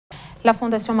La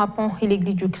Fondation Mapon et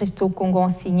l'Église du Christ au Congo ont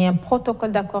signé un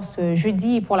protocole d'accord ce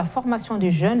jeudi pour la formation des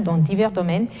jeunes dans divers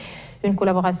domaines. Une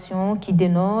collaboration qui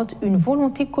dénote une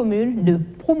volonté commune de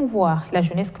promouvoir la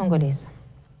jeunesse congolaise.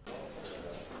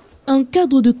 Un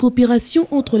cadre de coopération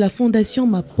entre la Fondation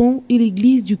Mapon et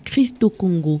l'Église du Christ au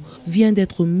Congo vient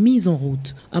d'être mis en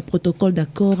route. Un protocole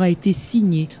d'accord a été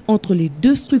signé entre les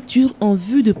deux structures en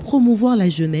vue de promouvoir la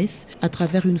jeunesse à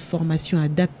travers une formation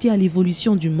adaptée à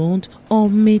l'évolution du monde en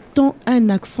mettant un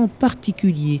accent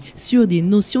particulier sur des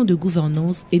notions de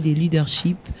gouvernance et de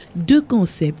leadership, deux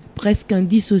concepts presque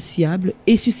indissociables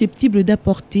et susceptibles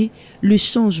d'apporter le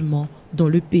changement dans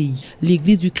le pays.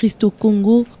 L'Église du Christ au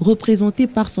Congo, représentée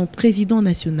par son président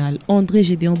national, André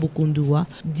Gédéon Bokondoua,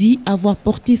 dit avoir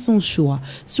porté son choix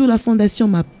sur la Fondation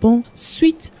Mapon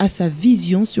suite à sa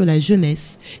vision sur la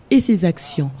jeunesse et ses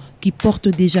actions qui portent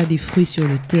déjà des fruits sur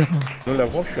le terrain. Nous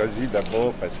l'avons choisi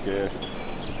d'abord parce que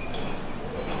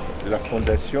la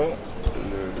Fondation,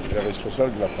 le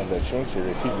responsable de la Fondation, c'est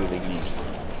le fils de l'Église.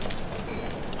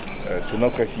 C'est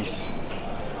notre fils.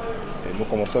 Et nous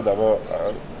commençons d'abord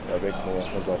avec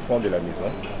nos enfants de la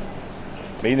maison.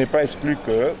 Mais il n'est pas exclu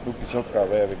que nous puissions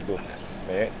travailler avec d'autres.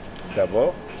 Mais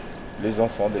d'abord, les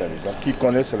enfants de la maison, qui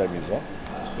connaissent la maison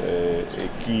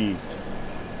et qui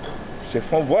se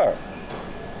font voir.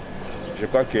 Je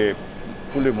crois que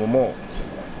pour le moment,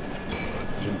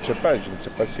 je ne sais pas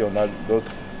si on a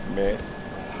d'autres, mais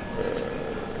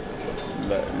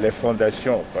les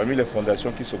fondations, parmi les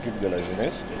fondations qui s'occupent de la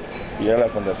jeunesse, il y a la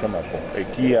Fondation Mapon et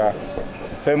qui a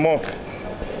fait montre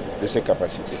de ses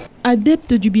capacités.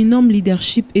 Adepte du binôme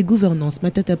leadership et gouvernance,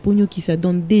 Matata Pogno, qui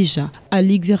s'adonne déjà à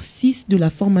l'exercice de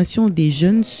la formation des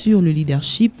jeunes sur le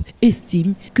leadership,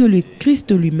 estime que le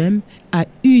Christ lui-même a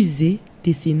usé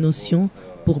de ces notions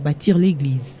pour bâtir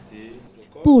l'Église.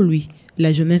 Pour lui,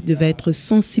 la jeunesse devait être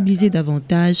sensibilisée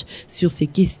davantage sur ces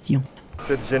questions.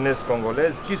 Cette jeunesse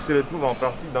congolaise qui se retrouve en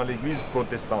partie dans l'Église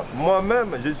protestante. Moi-même,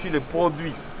 je suis le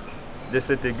produit de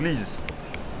cette Église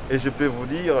et je peux vous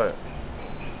dire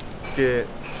que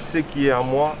ce qui est à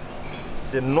moi,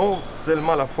 c'est non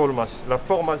seulement la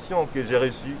formation que j'ai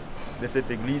reçue de cette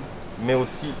Église, mais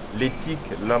aussi l'éthique,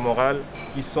 la morale,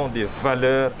 qui sont des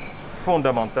valeurs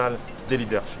fondamentales de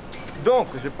leadership. Donc,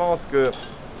 je pense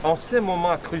qu'en ce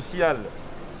moment crucial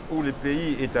où le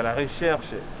pays est à la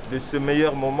recherche de ce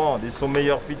meilleur moment, de son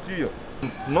meilleur futur,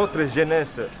 notre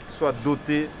jeunesse soit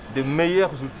dotée de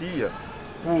meilleurs outils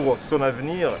pour son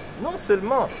avenir, non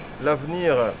seulement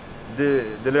l'avenir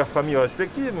de leurs familles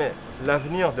respectives, mais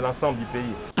l'avenir de l'ensemble du pays.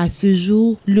 À ce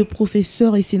jour, le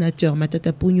professeur et sénateur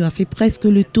Matata Pogno a fait presque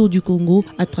le tour du Congo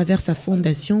à travers sa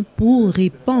fondation pour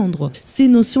répandre ces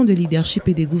notions de leadership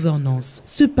et de gouvernance.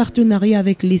 Ce partenariat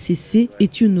avec l'ECC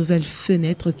est une nouvelle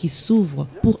fenêtre qui s'ouvre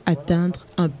pour atteindre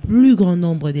un plus grand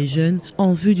nombre de jeunes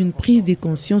en vue d'une prise de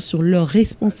conscience sur leurs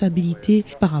responsabilités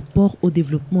par rapport au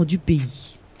développement du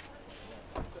pays.